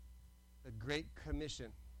Great Commission. I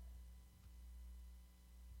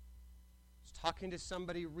was talking to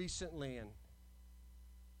somebody recently and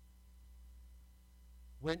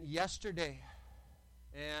went yesterday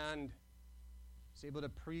and was able to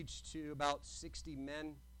preach to about 60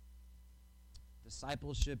 men,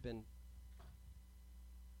 discipleship, and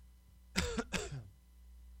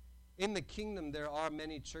in the kingdom there are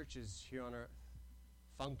many churches here on earth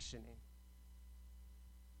functioning.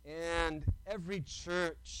 And every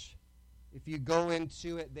church, if you go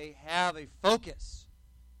into it, they have a focus.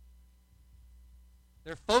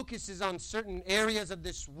 Their focus is on certain areas of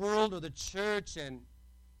this world or the church. And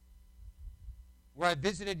where I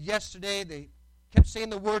visited yesterday, they kept saying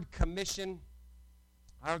the word commission.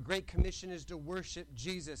 Our Great Commission is to worship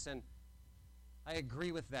Jesus, and I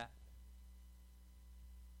agree with that.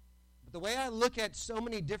 But the way I look at so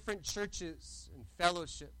many different churches and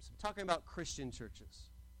fellowships, I'm talking about Christian churches.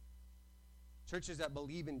 Churches that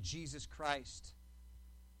believe in Jesus Christ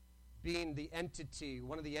being the entity,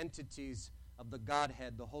 one of the entities of the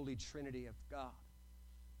Godhead, the Holy Trinity of God.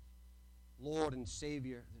 Lord and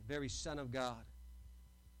Savior, the very Son of God.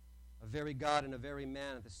 A very God and a very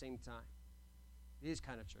man at the same time. These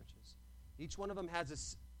kind of churches. Each one of them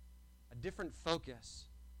has a different focus.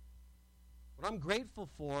 What I'm grateful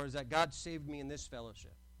for is that God saved me in this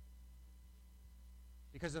fellowship.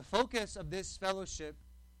 Because the focus of this fellowship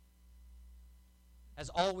has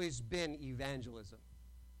always been evangelism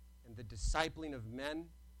and the discipling of men,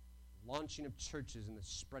 launching of churches, and the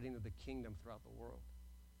spreading of the kingdom throughout the world.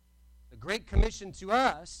 The Great Commission to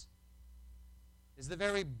us is the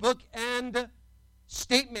very bookend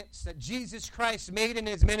statements that Jesus Christ made in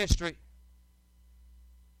his ministry.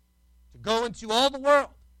 To go into all the world.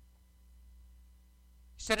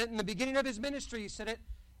 He said it in the beginning of his ministry. He said it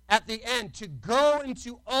at the end. To go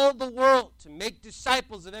into all the world, to make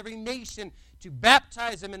disciples of every nation, to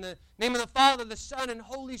baptize them in the name of the Father, the Son, and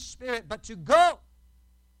Holy Spirit. But to go.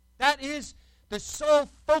 That is the sole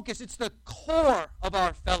focus. It's the core of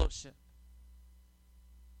our fellowship.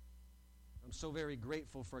 I'm so very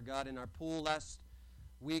grateful for God. In our pool last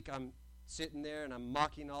week, I'm sitting there and I'm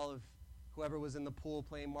mocking all of whoever was in the pool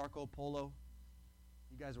playing Marco Polo.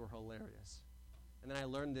 You guys were hilarious. And then I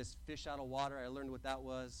learned this fish out of water. I learned what that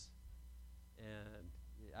was. And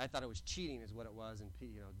I thought it was cheating is what it was, and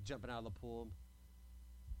jumping out of the pool.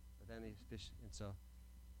 But then these fish, and so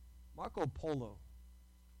Marco Polo,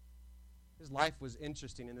 his life was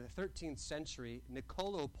interesting. In the 13th century,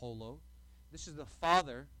 Niccolo Polo, this is the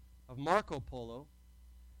father of Marco Polo,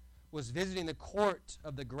 was visiting the court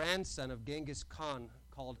of the grandson of Genghis Khan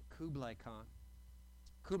called Kublai Khan.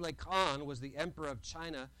 Kublai Khan was the emperor of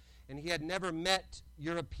China, and he had never met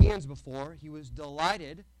Europeans before. He was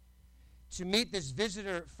delighted to meet this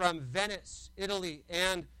visitor from Venice, Italy,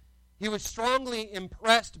 and he was strongly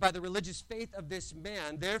impressed by the religious faith of this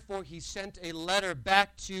man. Therefore, he sent a letter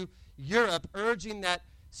back to Europe urging that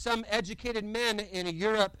some educated men in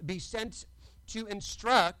Europe be sent to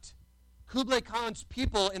instruct Kublai Khan's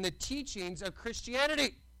people in the teachings of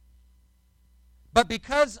Christianity. But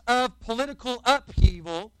because of political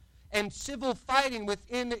upheaval and civil fighting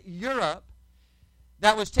within Europe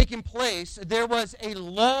that was taking place, there was a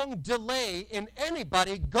long delay in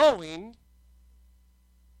anybody going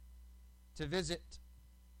to visit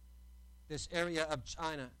this area of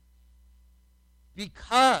China.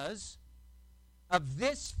 Because of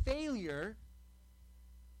this failure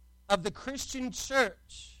of the Christian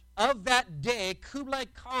church of that day, Kublai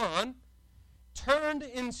Khan turned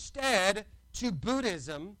instead to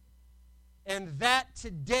Buddhism, and that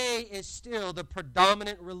today is still the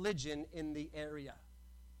predominant religion in the area.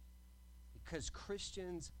 Because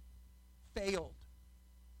Christians failed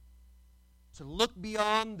to look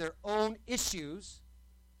beyond their own issues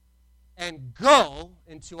and go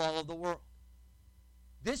into all of the world.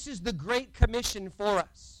 This is the Great Commission for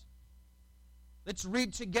us. Let's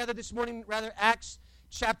read together this morning, Acts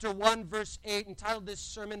chapter 1, verse 8, entitled this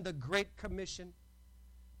sermon, The Great Commission.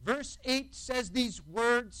 Verse 8 says these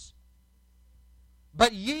words,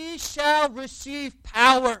 "But ye shall receive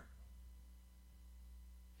power.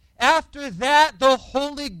 After that, the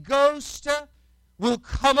Holy Ghost will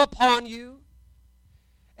come upon you,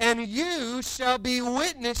 and you shall be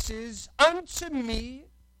witnesses unto me,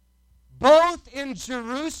 both in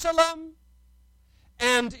Jerusalem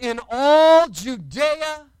and in all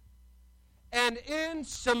Judea and in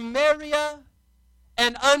Samaria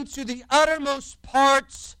and unto the uttermost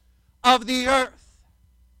parts of the earth."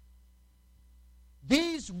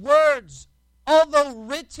 These words, although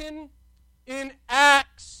written in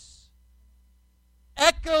Acts,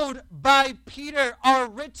 echoed by Peter, are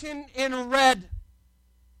written in red.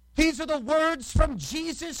 These are the words from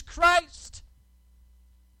Jesus Christ.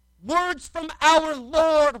 Words from our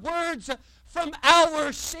Lord. Words from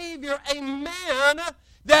our Savior. A man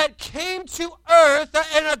that came to earth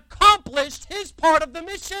and accomplished his part of the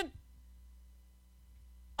mission.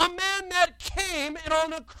 A man that came and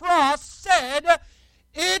on a cross said,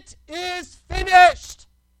 "It is finished."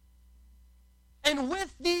 And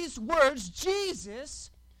with these words, Jesus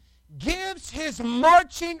gives his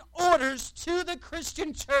marching orders to the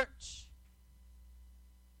Christian church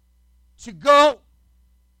to go.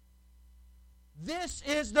 This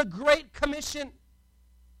is the Great Commission,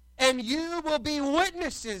 and you will be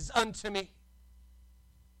witnesses unto me.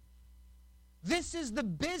 This is the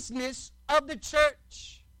business of the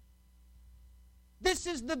church. This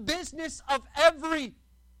is the business of every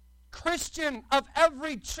Christian, of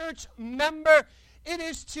every church member. It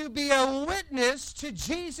is to be a witness to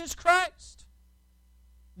Jesus Christ.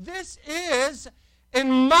 This is,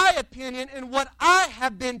 in my opinion, and what I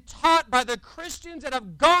have been taught by the Christians that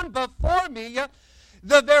have gone before me,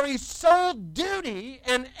 the very sole duty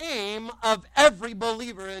and aim of every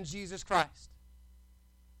believer in Jesus Christ.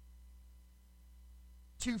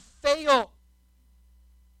 To fail,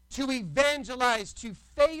 to evangelize, to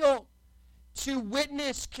fail, to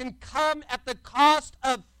witness can come at the cost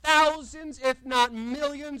of thousands, if not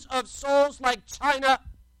millions, of souls like China.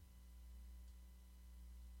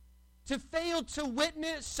 To fail to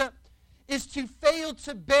witness is to fail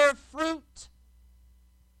to bear fruit.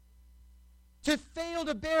 To fail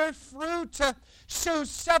to bear fruit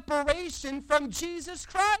shows separation from Jesus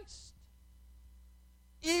Christ.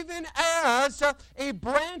 Even as a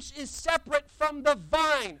branch is separate from the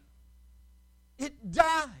vine, it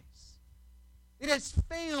dies. It has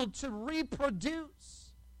failed to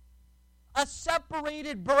reproduce. A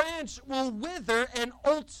separated branch will wither and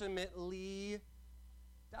ultimately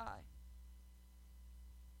die.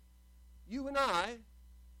 You and I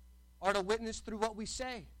are to witness through what we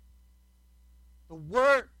say. The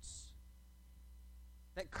words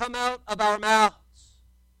that come out of our mouths.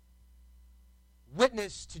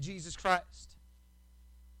 Witness to Jesus Christ.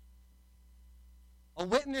 A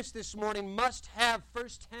witness this morning must have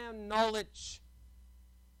firsthand knowledge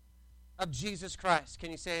of Jesus Christ.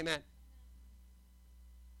 Can you say amen?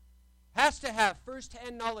 Has to have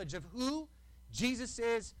firsthand knowledge of who Jesus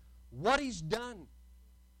is, what he's done.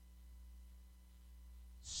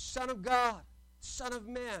 Son of God, Son of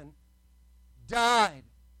Man, died,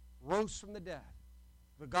 rose from the dead.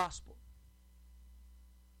 The gospel.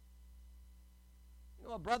 You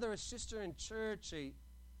know, a brother or sister in church, a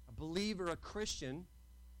believer, a Christian,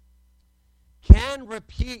 can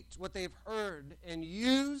repeat what they've heard and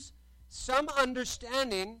use some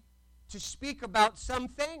understanding to speak about some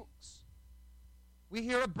things. We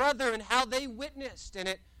hear a brother and how they witnessed, and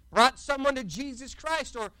it brought someone to Jesus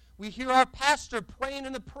Christ. Or we hear our pastor praying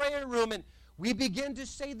in the prayer room, and we begin to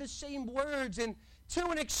say the same words. And to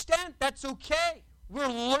an extent, that's okay. We're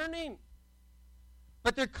learning.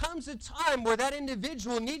 But there comes a time where that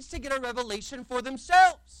individual needs to get a revelation for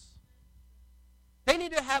themselves. They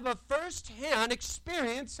need to have a first-hand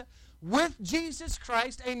experience with Jesus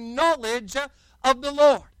Christ, a knowledge of the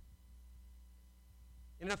Lord.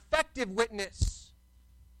 An effective witness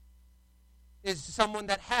is someone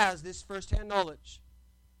that has this first-hand knowledge.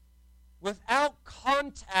 Without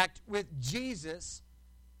contact with Jesus,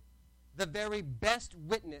 the very best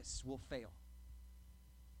witness will fail.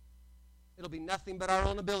 It'll be nothing but our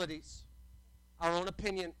own abilities, our own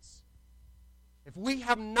opinions. If we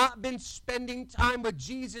have not been spending time with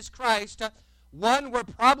Jesus Christ, one, we're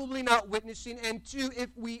probably not witnessing, and two, if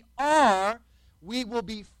we are, we will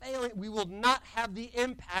be failing. We will not have the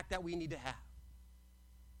impact that we need to have.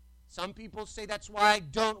 Some people say that's why I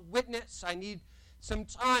don't witness. I need some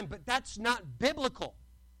time, but that's not biblical.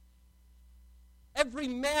 Every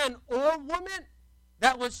man or woman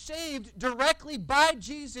that was saved directly by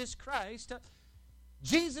Jesus Christ,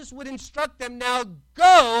 Jesus would instruct them, now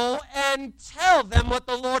go and tell them what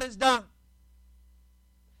the Lord has done.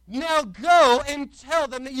 Now go and tell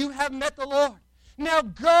them that you have met the Lord. Now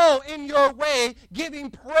go in your way,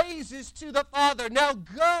 giving praises to the Father. Now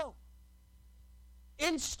go.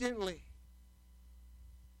 Instantly.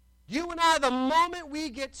 You and I, the moment we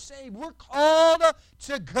get saved, we're called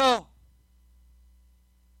to go.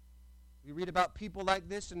 We read about people like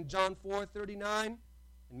this in John 4:39.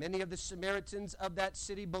 And many of the Samaritans of that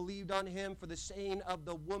city believed on him for the saying of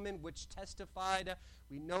the woman which testified.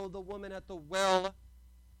 We know the woman at the well,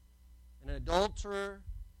 an adulterer,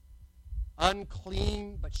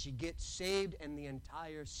 unclean, but she gets saved, and the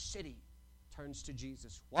entire city turns to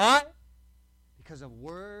Jesus. Why? Because of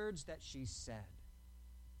words that she said.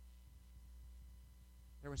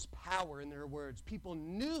 There was power in her words. People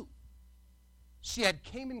knew she had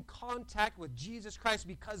came in contact with Jesus Christ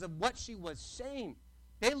because of what she was saying.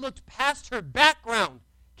 They looked past her background.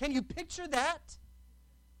 Can you picture that?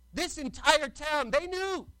 This entire town, they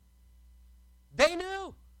knew. They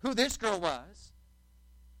knew who this girl was.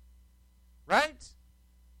 Right?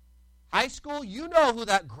 High school, you know who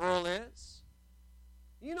that girl is.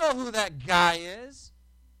 You know who that guy is.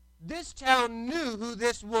 This town knew who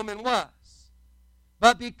this woman was.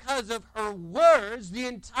 But because of her words, the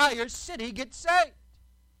entire city gets saved.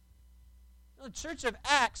 The Church of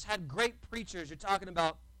Acts had great preachers. You're talking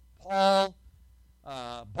about Paul,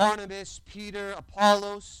 Barnabas, Peter,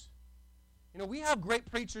 Apollos. We have great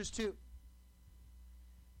preachers too.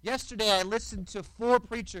 Yesterday I listened to 4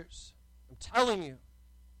 preachers. I'm telling you,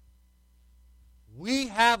 we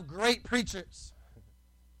have great preachers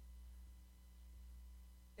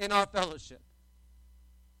in our fellowship.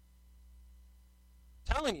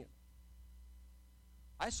 I'm telling you.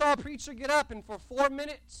 I saw a preacher get up and for 4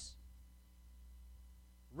 minutes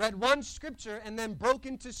read one scripture and then broke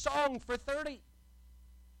into song for 30.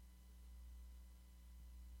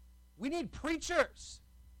 We need preachers.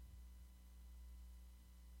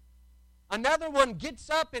 Another one gets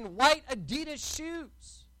up in white Adidas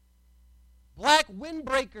shoes, black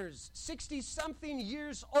windbreakers, 60-something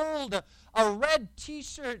years old, a red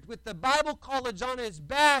T-shirt with the Bible college on his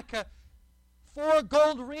back, 4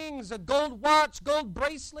 gold rings, a gold watch, gold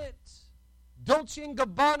bracelet, Dolce &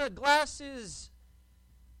 Gabbana glasses,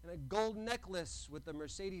 and a gold necklace with the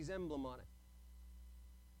Mercedes emblem on it.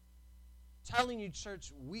 Telling you,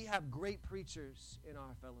 church, we have great preachers in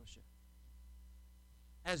our fellowship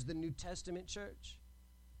as the New Testament church.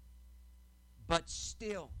 But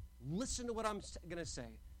still, listen to what I'm going to say.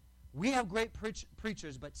 We have great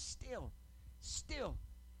preachers, but still,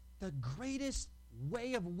 the greatest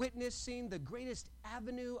way of witnessing, the greatest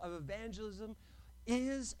avenue of evangelism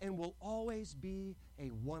is and will always be a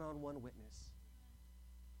one-on-one witness.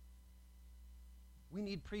 We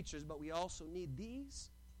need preachers, but we also need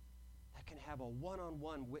these that can have a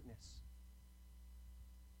one-on-one witness.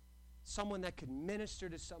 Someone that can minister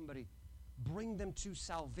to somebody, bring them to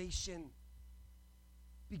salvation,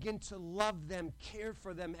 begin to love them, care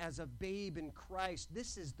for them as a babe in Christ.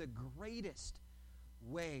 This is the greatest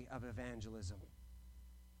way of evangelism.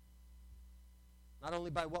 Not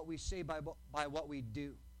only by what we say, by what we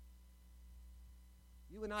do.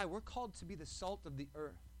 You and I, we're called to be the salt of the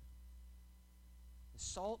earth. The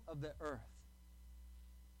salt of the earth.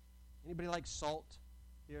 Anybody like salt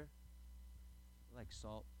here? I like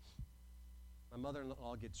salt. My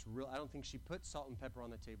mother-in-law gets real. I don't think she puts salt and pepper on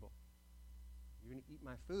the table. You're going to eat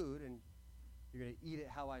my food, and you're going to eat it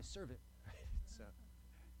how I serve it. Right? So,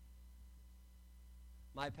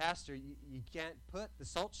 my pastor, you can't put the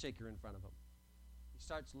salt shaker in front of him. He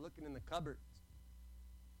starts looking in the cupboard,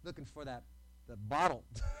 looking for the bottle.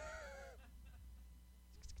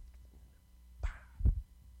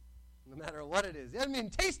 No matter what it is. They haven't even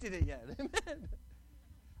tasted it yet. Amen.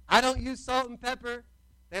 I don't use salt and pepper.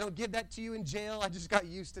 They don't give that to you in jail. I just got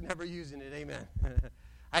used to never using it. Amen.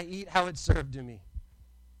 I eat how it's served to me.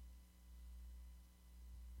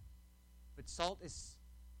 But salt it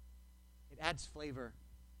adds flavor.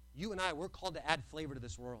 You and I, we're called to add flavor to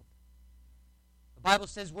this world. The Bible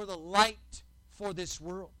says we're the light for this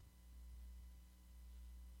world.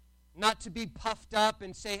 Not to be puffed up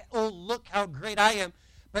and say, oh, look how great I am,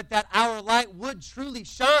 but that our light would truly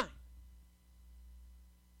shine.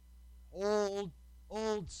 Old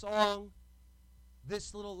song,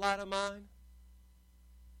 this little light of mine,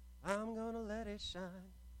 I'm going to let it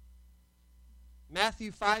shine.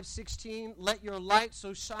 Matthew 5:16, let your light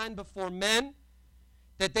so shine before men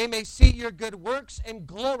that they may see your good works and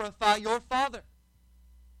glorify your Father.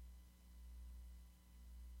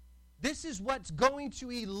 This is what's going to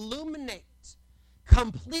illuminate,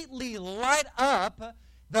 completely light up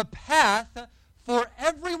the path for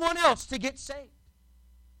everyone else to get saved.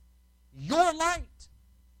 Your light,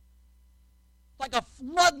 like a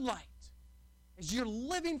floodlight, as you're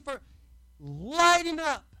living for lighting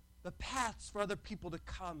up the paths for other people to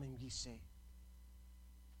come and be saved.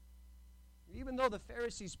 Even though the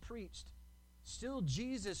Pharisees preached, still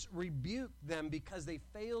Jesus rebuked them because they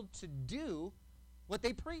failed to do what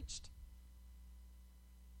they preached.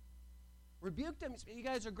 Rebuked them. You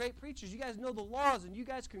guys are great preachers. You guys know the laws, and you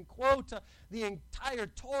guys can quote the entire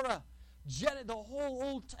Torah, the whole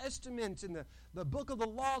Old Testament, and the book of the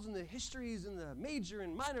laws, and the histories, and the major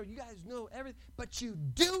and minor. You guys know everything, but you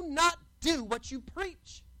do not do what you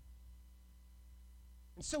preach.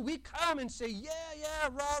 And so we come and say, yeah,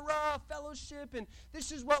 rah, fellowship, and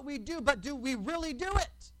this is what we do, but do we really do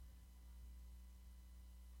it?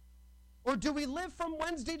 Or do we live from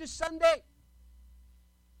Wednesday to Sunday?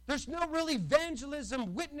 There's no real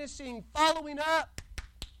evangelism, witnessing, following up,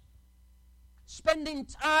 spending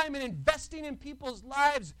time and investing in people's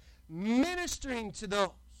lives, ministering to those.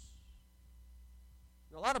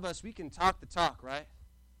 A lot of us, we can talk the talk, right?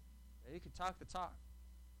 Yeah, you can talk the talk.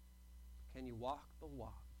 Can you walk the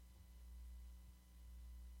walk?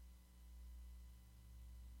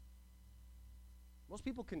 Most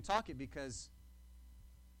people can talk it because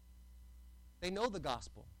they know the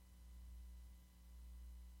gospel.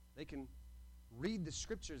 They can read the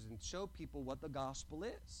scriptures and show people what the gospel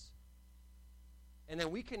is. And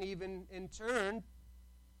then we can even, in turn,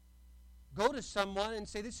 go to someone and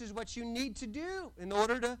say, this is what you need to do in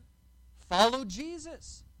order to follow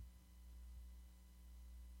Jesus.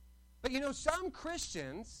 But some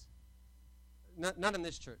Christians, not in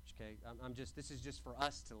this church, okay? This is just for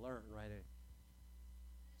us to learn, right?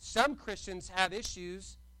 Some Christians have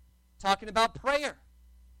issues talking about prayer.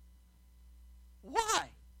 Why?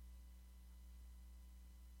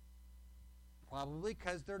 Probably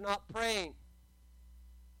because they're not praying.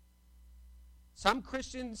 Some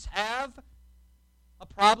Christians have a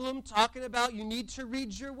problem talking about you need to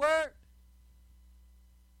read your word.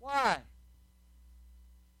 Why?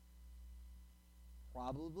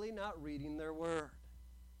 Probably not reading their word.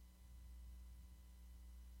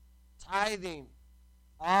 Tithing,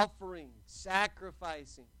 offering,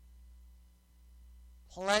 sacrificing,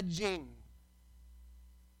 pledging.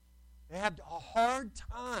 They have a hard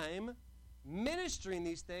time ministering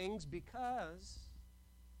these things because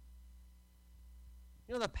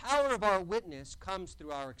the power of our witness comes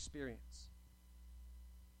through our experience.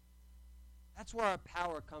 That's where our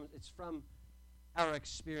power comes. It's from our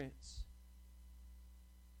experience.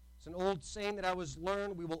 It's an old saying that I was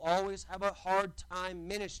learned: we will always have a hard time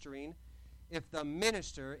ministering if the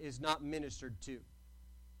minister is not ministered to.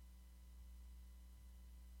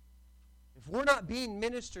 If we're not being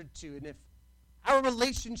ministered to, and if our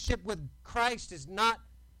relationship with Christ is not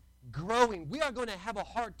growing, we are going to have a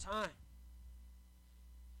hard time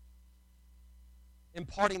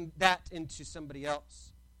imparting that into somebody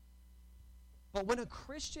else. But when a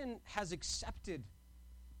Christian has accepted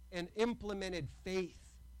and implemented faith,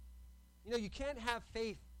 you can't have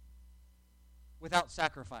faith without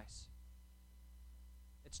sacrifice.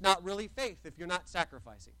 It's not really faith if you're not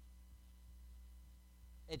sacrificing.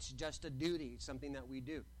 It's just a duty, something that we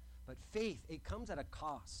do. But faith, it comes at a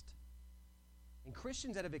cost. And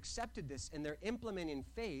Christians that have accepted this and they're implementing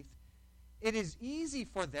faith, it is easy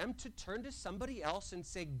for them to turn to somebody else and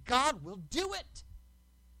say, God will do it.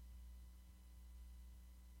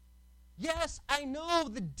 Yes, I know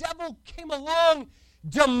the devil came along,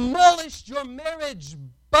 demolished your marriage,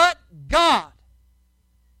 but God.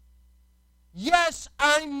 Yes,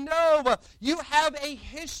 I know you have a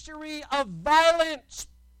history of violence,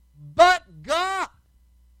 but God.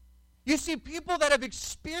 You see, people that have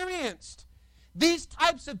experienced these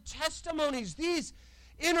types of testimonies, these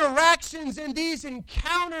interactions and these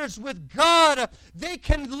encounters with God, they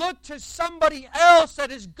can look to somebody else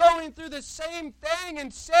that is going through the same thing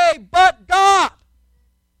and say, but God.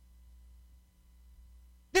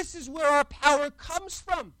 This is where our power comes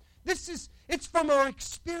from. It's from our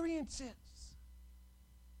experiences.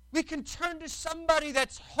 We can turn to somebody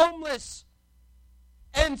that's homeless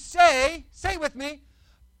and say with me,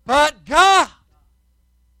 but God.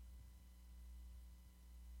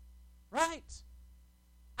 Right?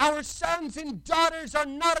 Our sons and daughters are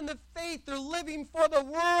not in the faith. They're living for the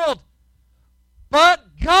world.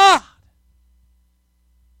 But God.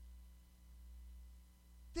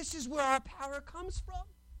 This is where our power comes from.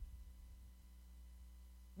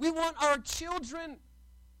 We want our children,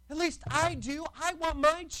 at least I do, I want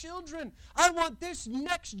my children, I want this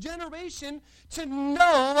next generation to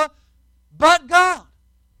know but God.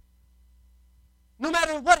 No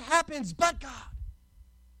matter what happens, but God.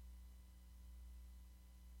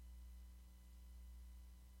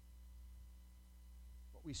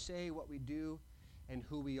 What we say, what we do, and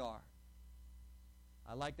who we are.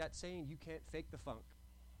 I like that saying, you can't fake the funk.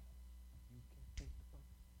 You can't fake the funk.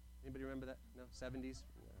 Anybody remember that? No? 70s?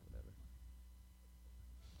 Yeah,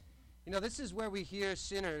 whatever. This is where we hear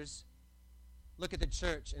sinners look at the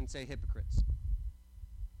church and say hypocrites.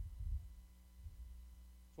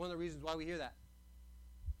 It's one of the reasons why we hear that.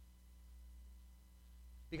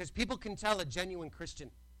 Because people can tell a genuine Christian,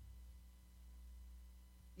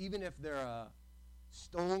 even if they're a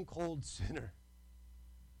stone-cold sinner,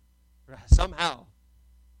 somehow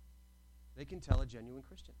they can tell a genuine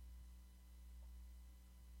Christian.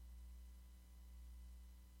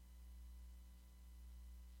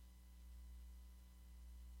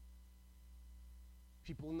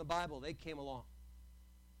 people in the Bible, they came along.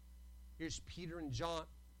 Here's Peter and John,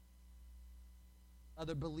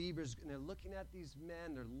 other believers, and they're looking at these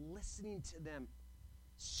men. They're listening to them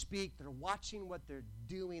speak. They're watching what they're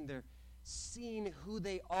doing. They're seeing who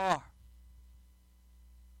they are.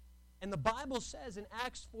 And the Bible says in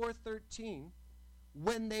Acts 4:13,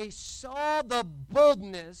 when they saw the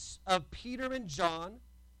boldness of Peter and John,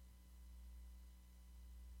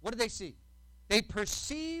 what did they see? They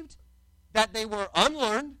perceived that they were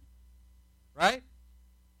unlearned, right?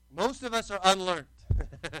 Most of us are unlearned,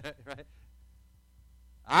 right?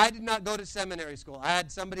 I did not go to seminary school. I had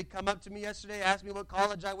somebody come up to me yesterday, ask me what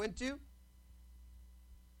college I went to.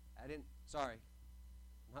 Sorry,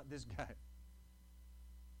 not this guy.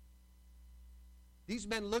 These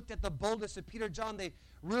men looked at the boldness of Peter and John. They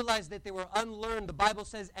realized that they were unlearned. The Bible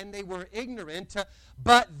says, and they were ignorant.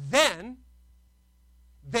 But then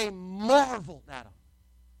they marveled at them.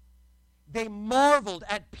 They marveled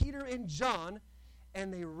at Peter and John,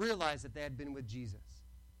 and they realized that they had been with Jesus.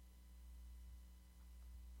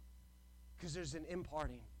 Because there's an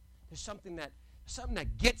imparting. There's something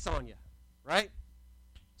that gets on you, right?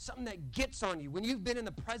 Something that gets on you. When you've been in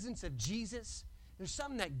the presence of Jesus, there's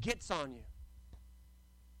something that gets on you.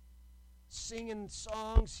 Singing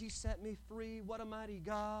songs, He set me free, what a mighty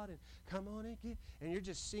God, and come on and give. And you're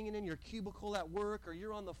just singing in your cubicle at work, or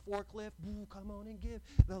you're on the forklift, ooh, come on and give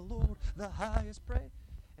the Lord the highest praise.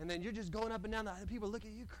 And then you're just going up and down, the people look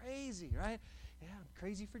at you crazy, right? Yeah, I'm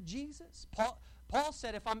crazy for Jesus. Paul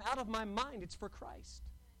said, if I'm out of my mind, it's for Christ.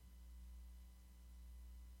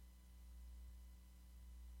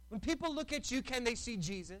 When people look at you, can they see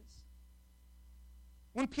Jesus?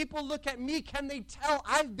 When people look at me, can they tell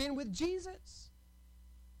I've been with Jesus?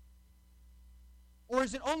 Or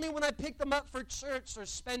is it only when I pick them up for church or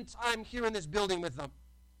spend time here in this building with them?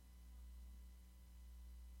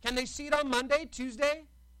 Can they see it on Monday, Tuesday,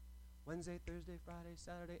 Wednesday, Thursday, Friday,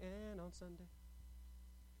 Saturday, and on Sunday?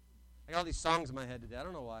 I got all these songs in my head today. I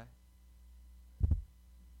don't know why.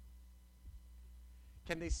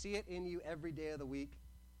 Can they see it in you every day of the week?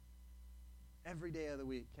 Every day of the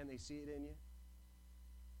week. Can they see it in you?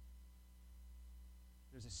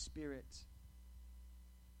 There's a spirit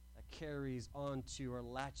that carries onto or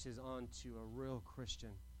latches onto a real Christian.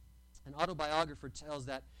 An autobiographer tells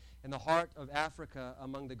that in the heart of Africa,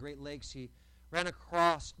 among the Great Lakes, he ran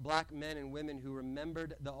across black men and women who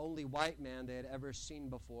remembered the only white man they had ever seen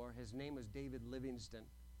before. His name was David Livingstone.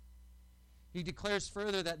 He declares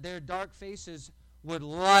further that their dark faces would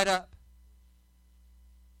light up.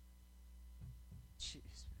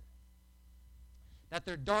 Jeez. That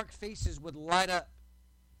their dark faces would light up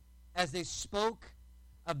as they spoke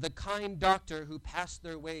of the kind doctor who passed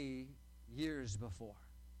their way years before.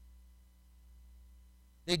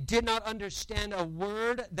 They did not understand a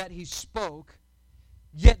word that he spoke,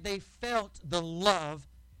 yet they felt the love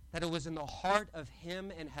that it was in the heart of him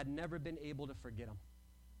and had never been able to forget him.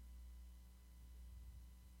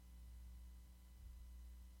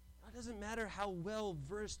 It doesn't matter how well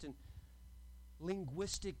versed and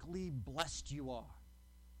linguistically blessed you are.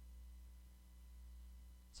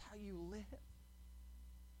 It's how you live.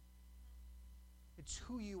 It's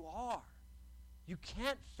who you are. You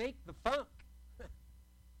can't fake the funk.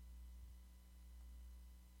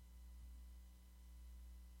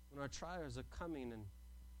 When our trials are coming and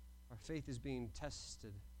our faith is being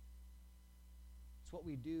tested, it's what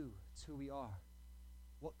we do. It's who we are.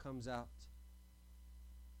 What comes out.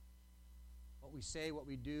 What we say, what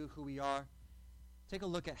we do, who we are. Take a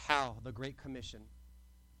look at how the Great Commission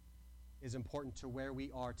is important to where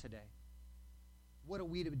we are today. What are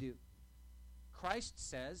we to do? Christ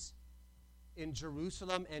says in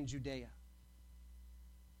Jerusalem and Judea.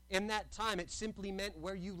 In that time, it simply meant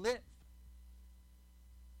where you live.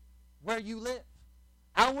 Where you live.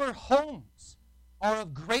 Our homes are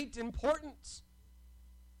of great importance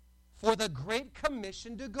for the Great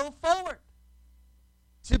Commission to go forward,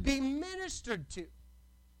 to be ministered to.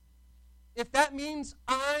 If that means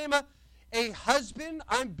I'm a husband,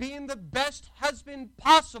 I'm being the best husband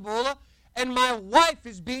possible, and my wife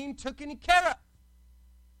is being taken care of.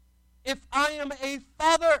 If I am a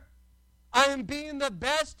father, I am being the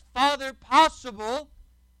best father possible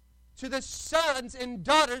to the sons and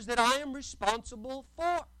daughters that I am responsible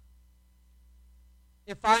for.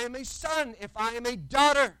 If I am a son, if I am a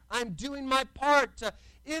daughter, I'm doing my part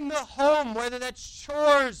in the home, whether that's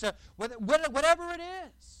chores, whatever it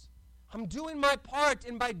is. I'm doing my part,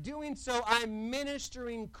 and by doing so, I'm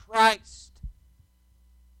ministering Christ.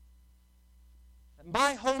 That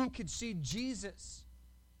my home could see Jesus.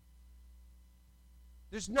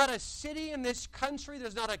 There's not a city in this country,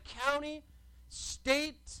 there's not a county,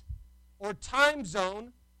 state, or time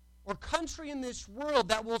zone or country in this world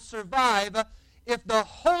that will survive if the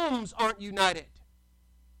homes aren't united.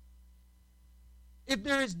 If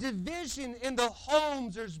there is division in the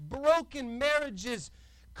homes, there's broken marriages,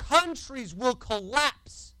 countries will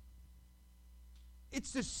collapse.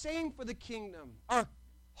 It's the same for the kingdom. Our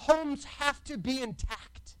homes have to be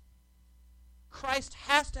intact. Christ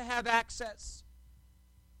has to have access.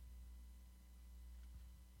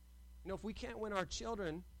 You know, if we can't win our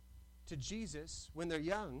children to Jesus when they're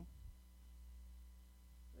young,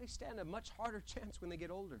 they stand a much harder chance when they get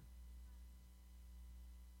older.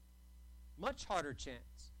 Much harder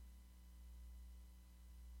chance.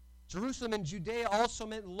 Jerusalem and Judea also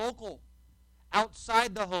meant local,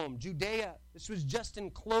 outside the home. Judea, this was just in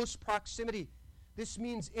close proximity. This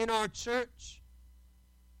means in our church,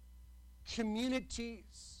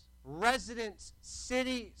 communities, residents,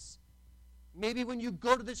 cities. Maybe when you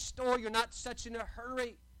go to the store, you're not such in a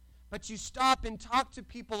hurry, but you stop and talk to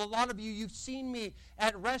people. A lot of you, you've seen me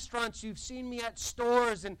at restaurants, you've seen me at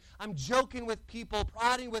stores, and I'm joking with people,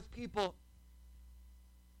 prodding with people.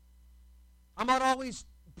 I'm not always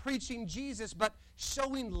preaching Jesus, but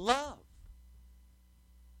showing love,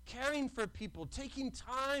 caring for people, taking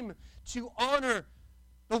time to honor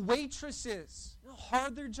the waitresses. You know how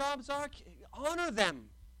hard their jobs are? Honor them.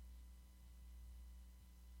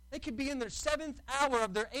 They could be in their 7th hour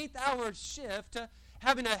of their 8th hour shift,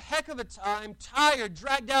 having a heck of a time, tired,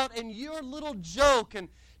 dragged out, and your little joke and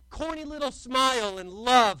corny little smile and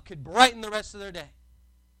love could brighten the rest of their day.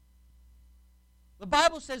 The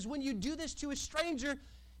Bible says when you do this to a stranger,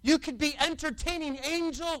 you could be entertaining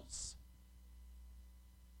angels.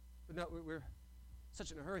 But no, we're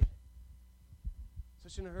such in a hurry.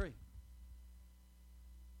 Such in a hurry.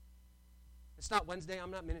 It's not Wednesday,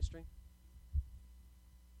 I'm not ministering.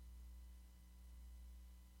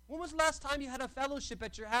 When was the last time you had a fellowship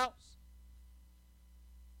at your house?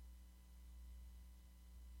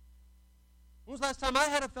 When was the last time I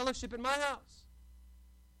had a fellowship in my house?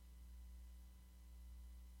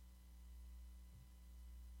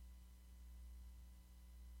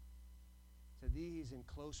 To these in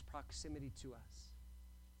close proximity to us,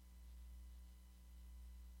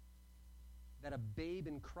 that a babe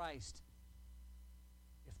in Christ,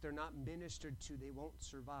 if they're not ministered to, they won't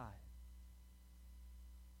survive.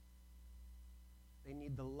 They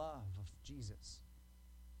need the love of Jesus.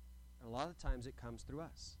 And a lot of times it comes through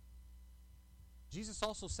us. Jesus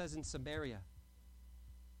also says in Samaria,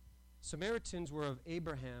 Samaritans were of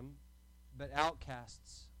Abraham, but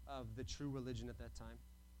outcasts of the true religion at that time.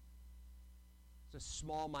 It's a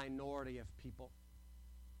small minority of people.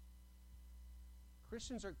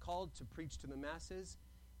 Christians are called to preach to the masses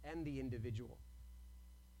and the individual.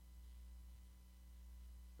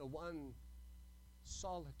 The one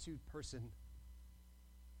solitude person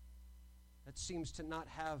that seems to not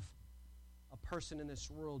have a person in this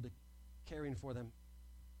world caring for them.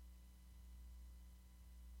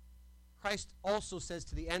 Christ also says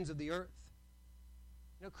to the ends of the earth.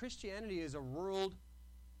 You know, Christianity is a world-known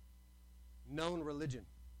religion.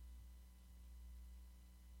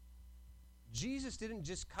 Jesus didn't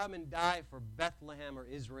just come and die for Bethlehem or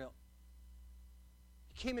Israel.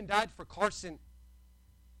 He came and died for Carson.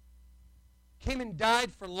 Came and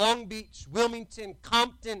died for Long Beach, Wilmington,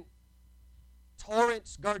 Compton,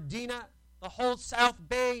 Torrance, Gardena, the whole South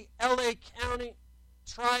Bay, LA County.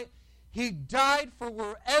 He died for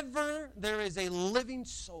wherever there is a living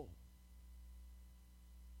soul.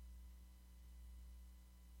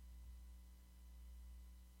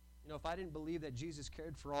 You know, if I didn't believe that Jesus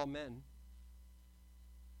cared for all men,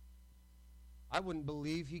 I wouldn't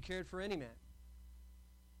believe he cared for any man.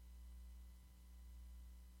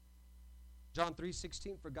 John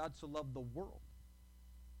 3:16, for God so loved the world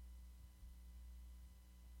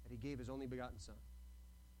that he gave his only begotten Son.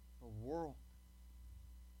 The world.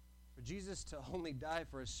 For Jesus to only die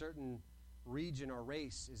for a certain region or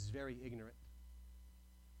race is very ignorant.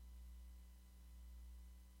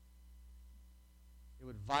 It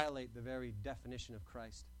would violate the very definition of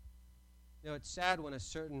Christ. You know, it's sad when a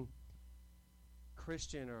certain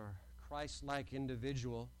Christian or Christ-like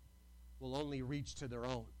individual will only reach to their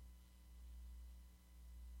own.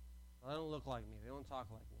 They don't look like me. They don't talk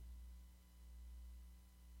like me.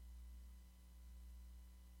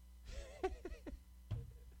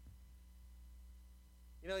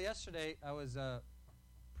 You know, yesterday I was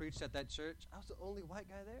preached at that church. I was the only white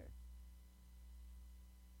guy there.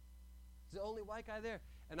 I was the only white guy there.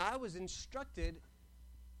 And I was instructed,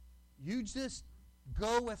 you just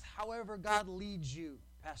go with however God leads you,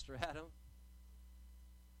 Pastor Adam.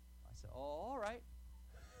 I said, oh, all right.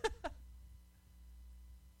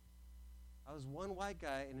 I was one white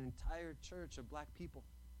guy in an entire church of black people.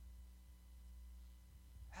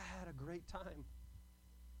 I had a great time.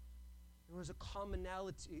 There was a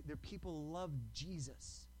commonality. Their people loved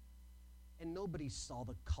Jesus. And nobody saw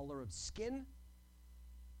the color of skin.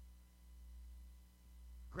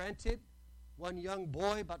 Granted, one young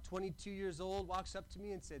boy, about 22 years old, walks up to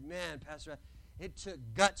me and said, "Man, Pastor, it took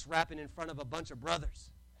guts rapping in front of a bunch of brothers."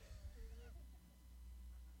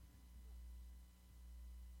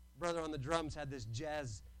 Brother on the drums had this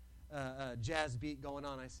jazz beat going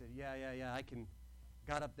on. I said, yeah, I can.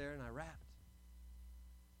 Got up there and I rapped.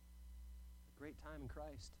 A great time in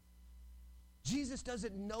Christ. Jesus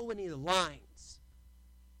doesn't know any lines.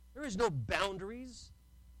 There is no boundaries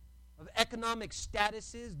of economic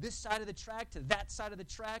statuses, this side of the track to that side of the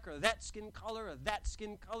track, or that skin color or that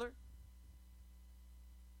skin color.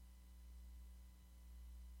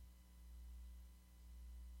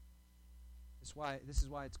 This is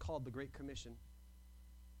why it's called the Great Commission.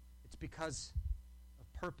 It's because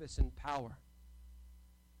of purpose and power.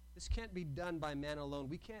 This can't be done by man alone.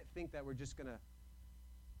 We can't think that we're just going to,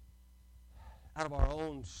 out of our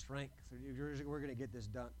own strength, we're going to get this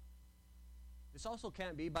done. This also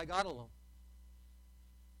can't be by God alone.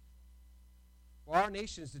 For our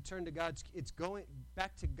nations to turn to God, it's going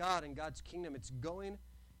back to God and God's kingdom. It's going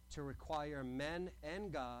to require men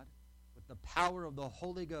and God with the power of the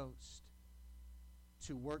Holy Ghost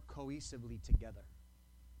to work cohesively together.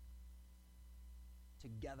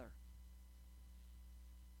 Together.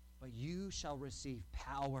 But you shall receive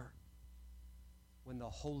power when the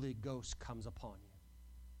Holy Ghost comes upon you.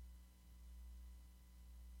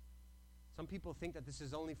 Some people think that this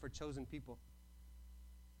is only for chosen people.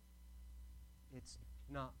 It's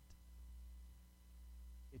not.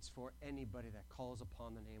 It's for anybody that calls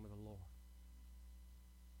upon the name of the Lord.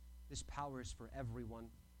 This power is for everyone.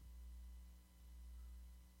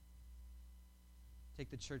 Take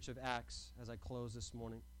the church of Acts as I close this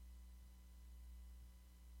morning.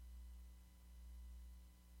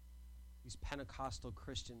 These Pentecostal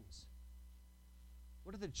Christians.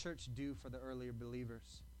 What did the church do for the earlier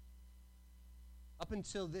believers? Up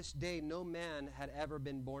until this day, no man had ever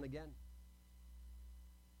been born again.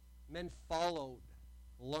 Men followed,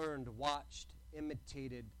 learned, watched,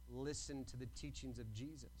 imitated, listened to the teachings of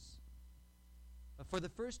Jesus. But for the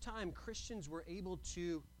first time, Christians were able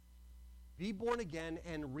to be born again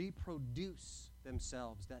and reproduce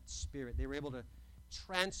themselves, that spirit. They were able to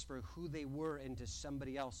transfer who they were into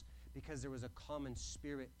somebody else because there was a common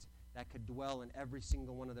spirit that could dwell in every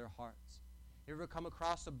single one of their hearts. You ever come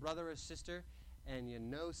across a brother or sister and you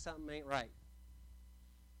know something ain't right?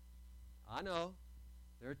 I know.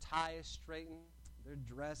 Their tie is straightened. Their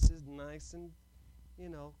dress is nice and,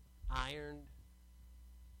 ironed.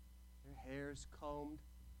 Their hair's combed.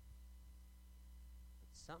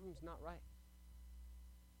 But something's not right.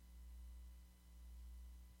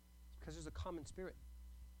 It's because there's a common spirit.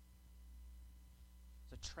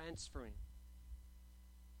 It's a transferring.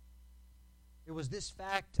 It was this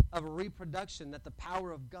fact of reproduction that the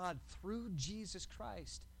power of God through Jesus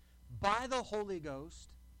Christ by the Holy Ghost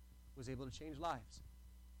was able to change lives.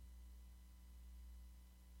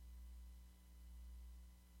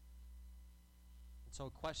 And so a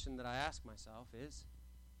question that I ask myself is,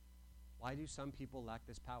 why do some people lack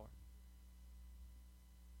this power?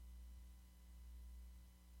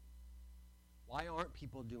 Why aren't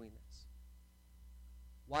people doing this?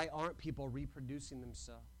 Why aren't people reproducing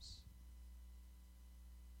themselves?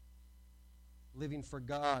 Living for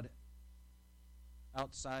God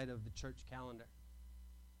outside of the church calendar.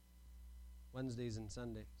 Wednesdays and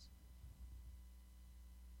Sundays.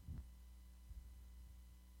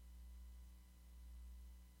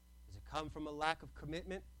 Does it come from a lack of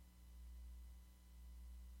commitment?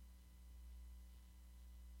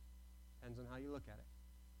 Depends on how you look at it.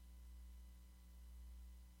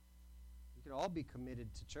 We could all be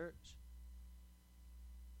committed to church.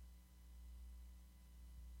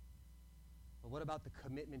 But what about the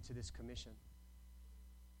commitment to this commission?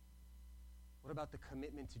 What about the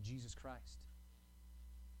commitment to Jesus Christ?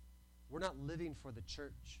 We're not living for the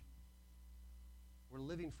church. We're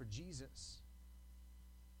living for Jesus.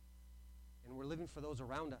 And we're living for those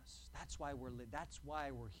around us. That's why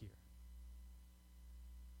we're here.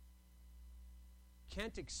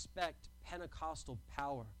 Can't expect Pentecostal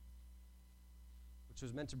power, which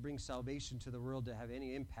was meant to bring salvation to the world, to have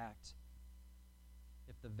any impact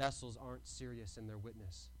if the vessels aren't serious in their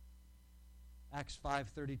witness. Acts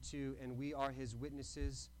 5:32, and we are his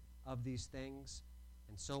witnesses of these things,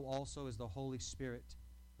 and so also is the Holy Spirit,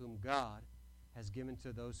 whom God has given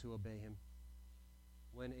to those who obey him.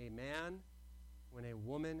 When a man, when a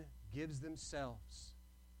woman gives themselves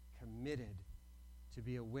committed to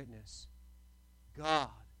be a witness, God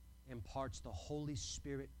imparts the Holy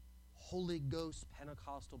Spirit, Holy Ghost,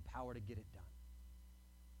 Pentecostal power to get it done.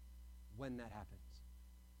 When that happens.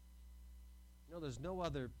 You know, there's no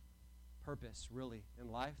other purpose, really,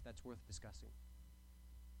 in life that's worth discussing.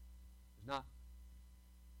 There's not.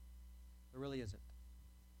 There really isn't.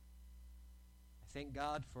 I thank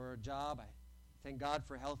God for a job. I thank God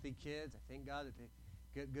for healthy kids. I thank God that they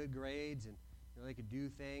get good grades and they could do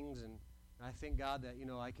things. And I thank God that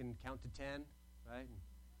I can count to 10, right?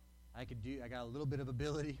 And I got a little bit of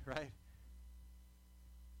ability, right?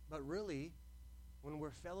 But really, when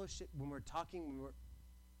we're fellowship, when we're talking,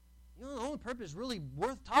 the only purpose really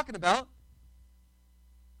worth talking about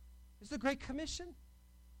is the Great Commission.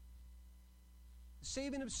 The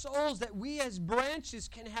saving of souls, that we as branches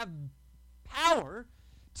can have power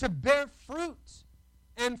to bear fruit.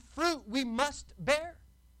 And fruit we must bear.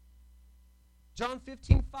 John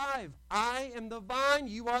 15:5, I am the vine,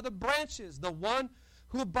 you are the branches. The one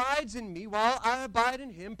who abides in me while I abide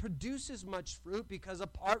in him produces much fruit, because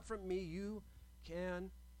apart from me you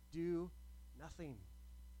can do nothing.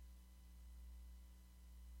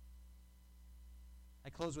 I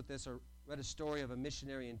close with this. I read a story of a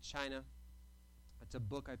missionary in China. It's a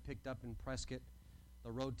book I picked up in Prescott,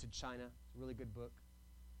 The Road to China. It's a really good book.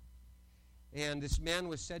 And this man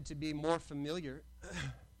was said to be more familiar,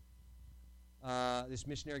 this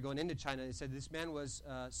missionary going into China, it said this man was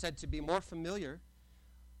said to be more familiar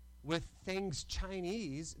with things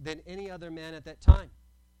Chinese than any other man at that time.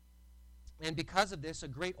 And because of this, a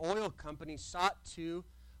great oil company sought to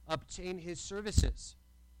obtain his services.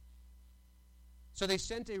 So they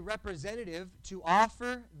sent a representative to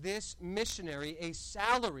offer this missionary a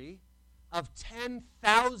salary of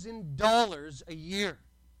 $10,000 a year.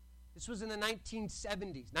 This was in the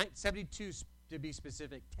 1970s, 1972 to be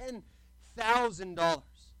specific, $10,000.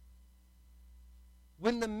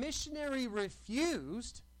 When the missionary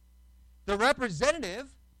refused, the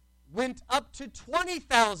representative went up to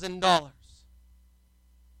 $20,000.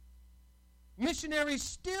 Missionary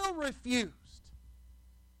still refused.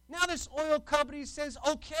 Now this oil company says,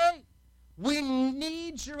 okay, we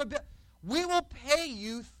need your ability. We will pay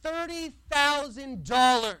you $30,000.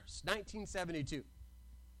 1972.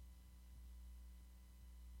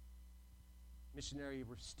 Missionary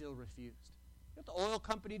still refused. You know what the oil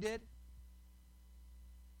company did?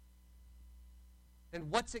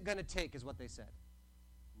 And what's it going to take is what they said.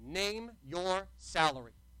 Name your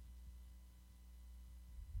salary.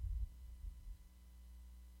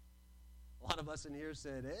 A lot of us in here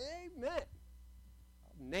said, amen.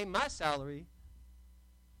 I'll name my salary.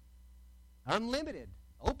 Unlimited.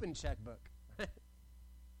 Open checkbook.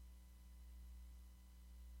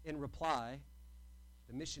 In reply,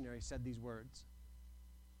 the missionary said these words.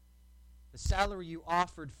 The salary you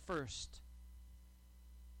offered first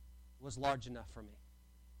was large enough for me.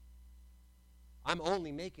 I'm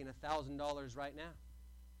only making $1,000 right now.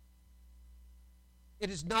 It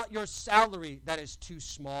is not your salary that is too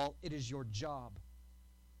small. It is your job.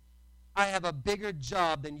 I have a bigger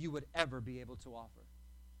job than you would ever be able to offer.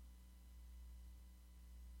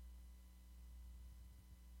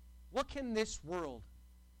 What can this world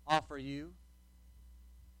offer you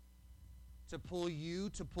to pull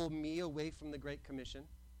me away from the Great Commission?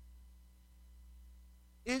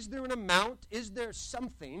 Is there an amount, is there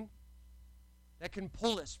something that can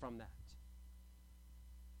pull us from that?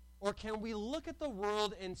 Or can we look at the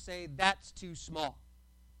world and say, that's too small?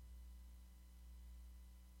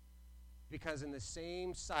 Because in the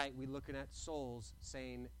same sight, we're looking at souls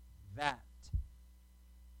saying, that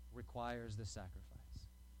requires the sacrifice.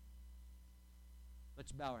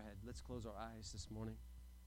 Let's bow our head. Let's close our eyes this morning.